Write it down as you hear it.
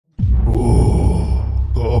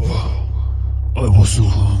so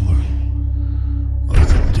hungry. I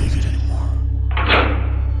can't take it anymore.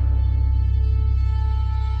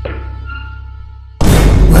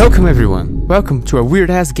 Welcome everyone. Welcome to a weird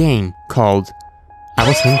ass game called I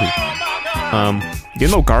Was Hungry. Do you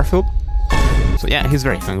know Garfield? So yeah, he's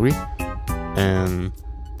very hungry. And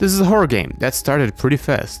this is a horror game that started pretty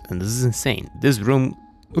fast, and this is insane. This room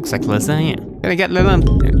looks like lasagna. Can I get a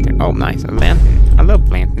lantern? Oh nice, a lantern. I love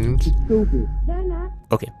lanterns.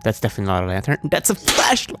 Okay, that's definitely not a lantern. That's a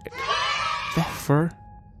flashlight. Is that fur?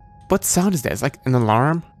 What sound is that? It's like an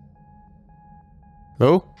alarm.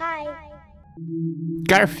 Hello? Hi.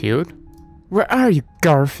 Garfield? Where are you,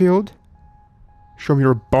 Garfield? Show me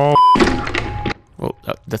your ball. Oh,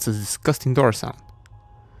 that's a disgusting door sound.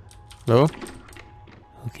 Hello?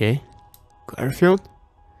 Okay. Garfield?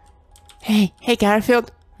 Hey,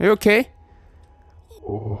 Garfield. Are you okay?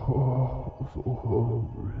 Oh, so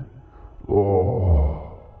hungry. Oh.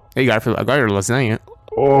 Hey, Garfield, I got your lasagna.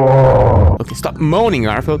 Oh. Okay, stop moaning,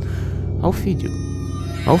 Garfield. I'll feed you.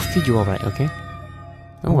 I'll feed you alright, okay?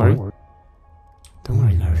 Don't worry. Don't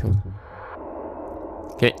worry, Garfield.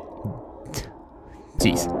 Okay.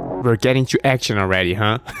 Jeez. We're getting to action already,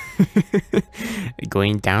 huh?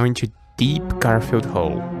 Going down into deep Garfield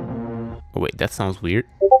hole. Oh wait, that sounds weird.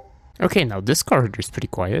 Okay, now this corridor is pretty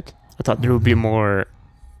quiet. I thought there would be more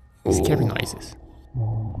scary noises.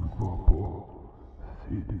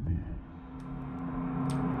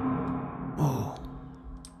 Oh.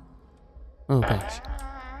 Oh gosh.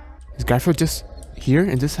 Is Garfield just here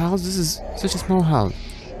in this house? This is such a small house.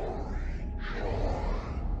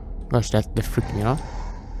 Gosh, that freaked me out.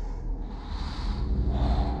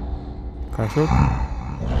 Garfield?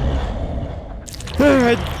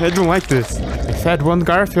 I don't like this. I fed one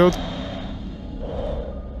Garfield.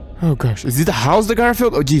 Oh gosh, is it the house, the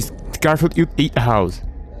Garfield? Oh jeez, Garfield, you ate the house.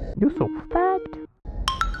 You're so fat.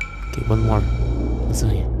 Okay, one more.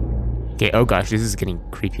 Okay, oh gosh, this is getting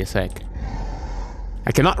creepy as heck.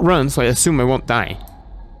 I cannot run, so I assume I won't die.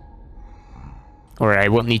 Or I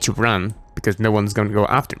won't need to run, because no one's gonna go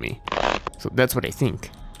after me. So that's what I think.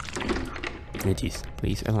 Oh jeez,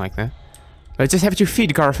 please, I don't like that. I just have to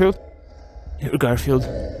feed Garfield. Here, Garfield.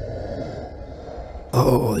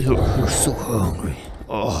 Oh, you're so hungry.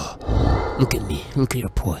 Oh, look at me. Look at your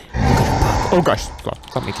boy. Look at your papa. Oh gosh,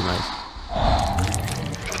 stop making noise.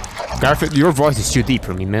 Garfield, your voice is too deep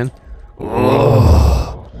for me, man.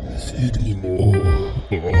 Oh. Feed me more.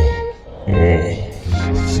 Feed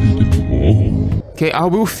me more. Okay, I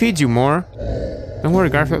will feed you more. Don't worry,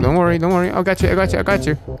 Garfield. Don't worry. I got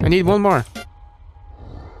you. I need one more.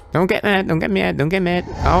 Don't get mad. Don't get mad.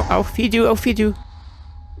 I'll feed you.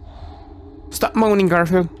 Stop moaning,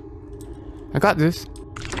 Garfield. I got this,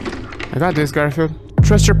 Garfield.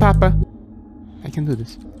 Trust your papa. I can do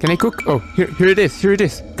this. Can I cook? Oh, here it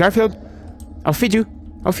is. Garfield, I'll feed you.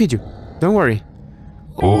 Don't worry.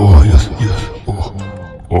 Oh, yes.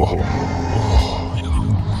 Oh.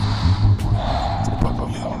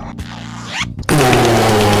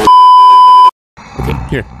 Okay,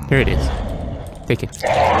 here it is. Take it.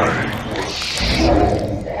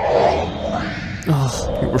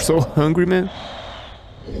 Oh, you were so hungry, man.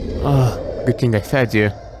 Oh, good thing I fed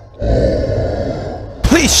you.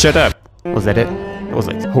 Please shut up. Was that it? It was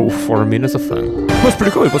like 4 minutes of fun. It was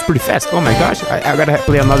pretty cool. It was pretty fast. Oh my gosh, I gotta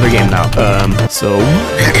play another game now.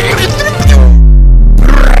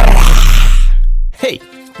 Hey,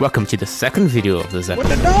 welcome to the second video of this episode.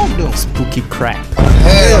 What the dog doing? Spooky crap.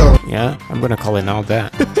 Hell. Yeah, I'm gonna call it now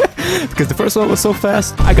that. Because the first one was so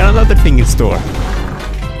fast, I got another thing in store.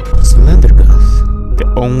 Slender Gus. The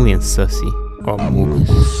only and sussy. Oh,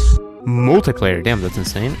 multiplayer, damn, that's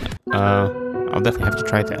insane. I'll definitely have to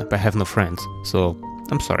try that, but I have no friends, so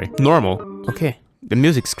I'm sorry. Normal. Okay, the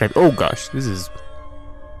music's crap. Oh gosh, this is...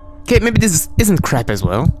 Okay, maybe this isn't crap as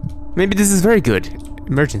well. Maybe this is very good.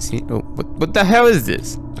 Emergency. Oh, what the hell is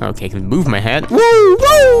this? Okay, I can move my head. Woo!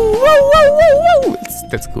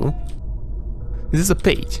 That's cool. This is a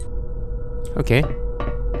page. Okay.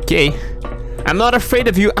 I'm not afraid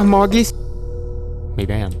of you, Amogis.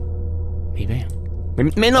 Maybe I am.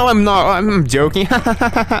 No, I'm not. I'm joking.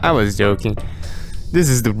 I was joking. This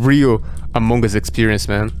is the real Among Us experience,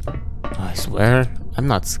 man. I swear, I'm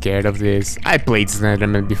not scared of this. I played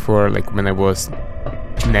Slenderman before, like when I was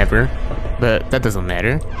never, but that doesn't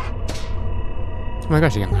matter. Oh my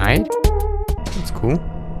gosh, I can hide? That's cool.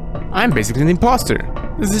 I'm basically an imposter.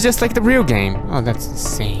 This is just like the real game. Oh, that's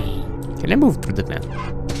insane. Can I move through the vent?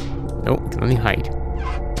 No, I can only hide.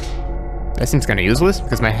 That seems kind of useless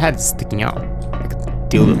because my head's sticking out like a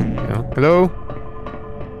dildo, you know? Hello?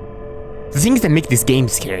 The things that make this game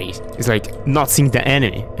scary is like not seeing the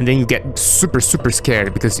enemy, and then you get super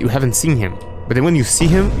scared because you haven't seen him. But then when you see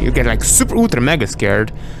him, you get like super ultra mega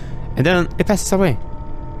scared, and then it passes away.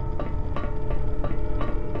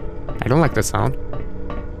 I don't like that sound.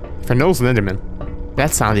 If I know Slenderman,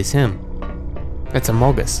 that sound is him. That's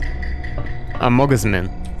Amogus. Amogus man.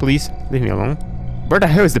 Please leave me alone. Where the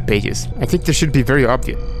hell is the pages? I think this should be very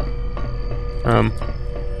obvious.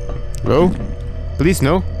 Hello? Please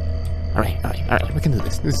no? Alright, we can do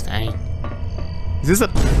this. This is fine. Is this a...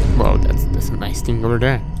 Well, that's a nice thing over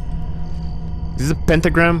there. Is this a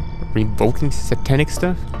pentagram? Invoking satanic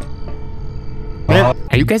stuff? Man,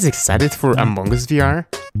 are you guys excited for Among Us VR?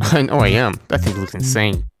 I know I am. That thing looks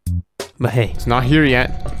insane. But hey, it's not here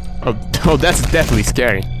yet. Oh, that's definitely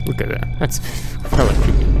scary. Look at that. That's hella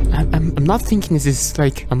creepy. I'm not thinking this is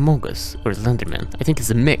like Among Us or Slenderman. I think it's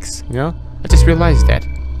a mix, you know? I just realized that.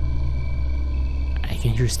 I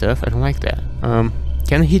can hear stuff. I don't like that.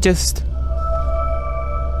 Can he just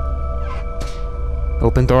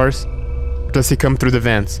open doors? Or does he come through the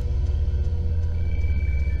vents?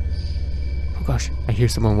 Oh gosh, I hear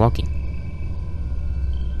someone walking.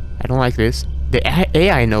 I don't like this. The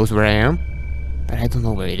AI knows where I am, but I don't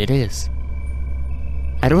know where it is.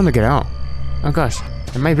 I don't want to get out. Oh gosh,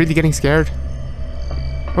 am I really getting scared?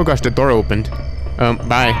 Oh gosh, the door opened.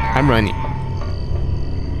 Bye. I'm running.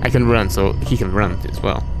 I can run, so he can run as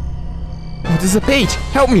well. Oh, there's a page!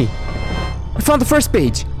 Help me! I found the first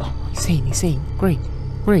page! Oh, he's saying. Great.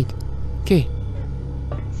 Okay.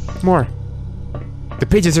 More. The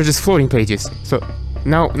pages are just floating pages. So,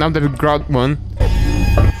 now that we got one...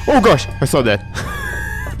 Oh gosh! I saw that.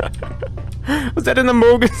 Was that an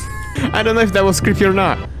Amogus? I don't know if that was creepy or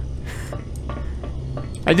not.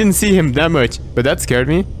 I didn't see him that much, but that scared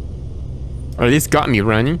me. Or at least got me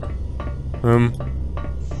running.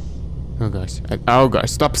 Oh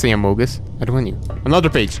gosh, stop saying Amogus. I don't want you. Another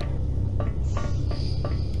page.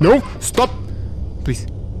 No, stop! Please.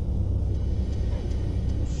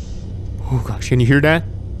 Oh gosh, can you hear that?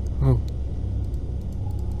 Oh.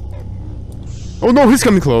 Oh no, he's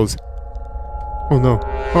coming close. Oh no.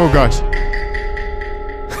 Oh gosh.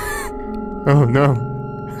 Oh no.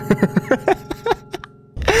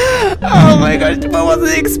 Oh my gosh, what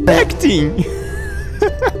was I expecting?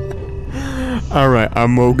 Alright,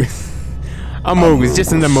 Amogus. Amogus,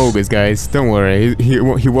 just an Amogus, guys. Don't worry,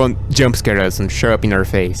 he won't jump scare us and show up in our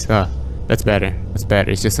face. That's better.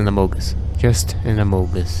 It's just an Amogus. Just an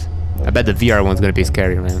Amogus. I bet the VR one's gonna be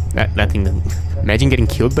scary, man. That thing. Imagine getting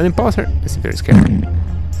killed by an imposter. That's very scary.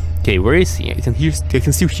 Okay, where is he? I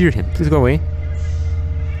can still hear him. Please go away.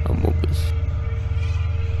 Amogus.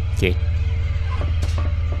 Okay.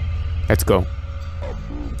 Let's go.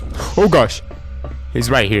 Oh gosh, he's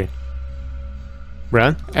right here.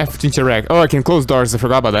 Run. F to interact. Oh, I can close doors. I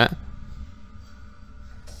forgot about that.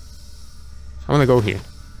 I wanna go here.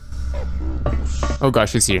 Oh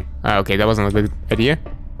gosh, he's here. Okay, that wasn't a good idea.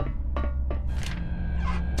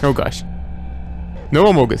 Oh gosh. No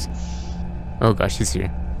Amogus. Oh gosh, he's here.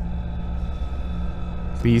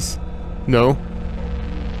 Please. No.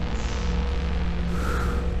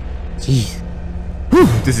 Jeez. Whew,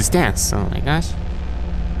 this is tense. Oh my gosh.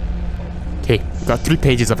 Okay, got 3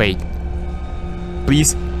 pages of 8.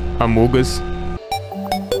 Please, Amogus.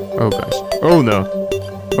 Oh gosh. Oh no.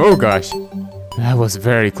 Oh gosh. That was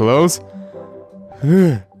very close.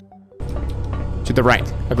 To the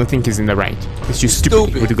right. I don't think he's in the right. It's just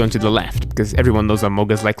stupid. We're going to the left because everyone knows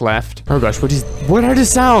Amogus like left. Oh gosh, what are the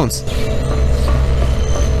sounds?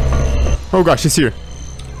 Oh gosh, he's here.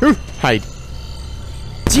 Hide.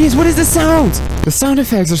 Jeez, what is the sound? The sound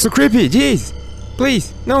effects are so creepy. Jeez.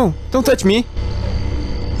 Please, no, don't touch me.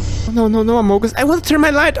 No, Amogus. I want to turn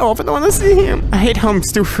my light off. I don't want to see him. I hate how I'm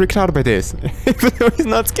still freaked out by this. Even though it's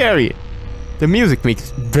not scary. The music makes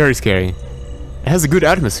it very scary. It has a good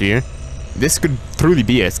atmosphere. This could truly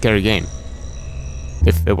be a scary game.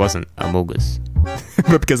 If it wasn't Amogus.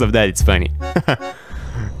 But because of that, it's funny.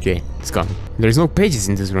 Okay, it's gone. There's no pages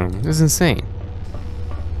in this room. That's insane.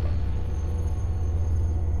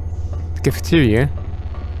 Cafeteria.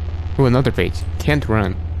 Oh, another page. Can't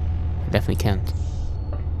run. Definitely can't.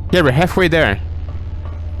 Yeah, we're halfway there.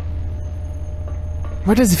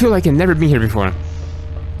 Why does it feel like I've never been here before?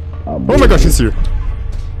 Oh my gosh, he's here.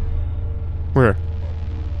 Where?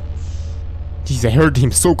 Jeez, I heard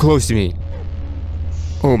him so close to me.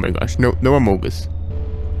 Oh my gosh, no Amogus.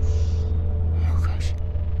 Oh gosh.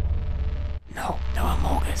 No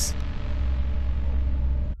Amogus.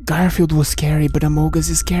 Garfield was scary, but Amogus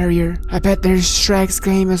is scarier. I bet there's Shrek's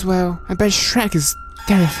game as well. I bet Shrek is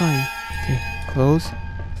terrifying. Okay, close.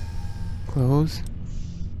 Close.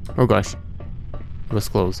 Oh gosh. It was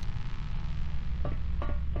closed.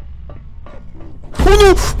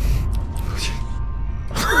 no!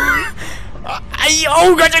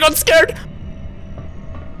 Oh gosh, I got scared!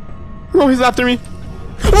 Oh, he's after me.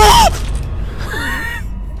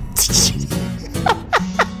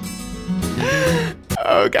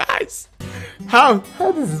 Oh, guys. How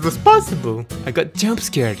is this possible? I got jump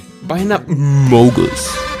scared by an mogus.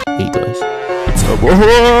 Hey guys. What's up?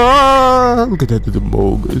 Oh, look at that little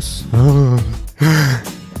mogus.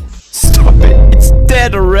 Stop it. It's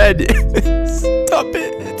dead already. Stop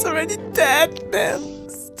it. It's already dead, man.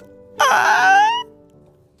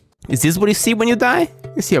 Is this what you see when you die?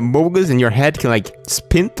 You see a mogus and your head can like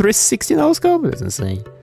spin 360 no scope? That's insane.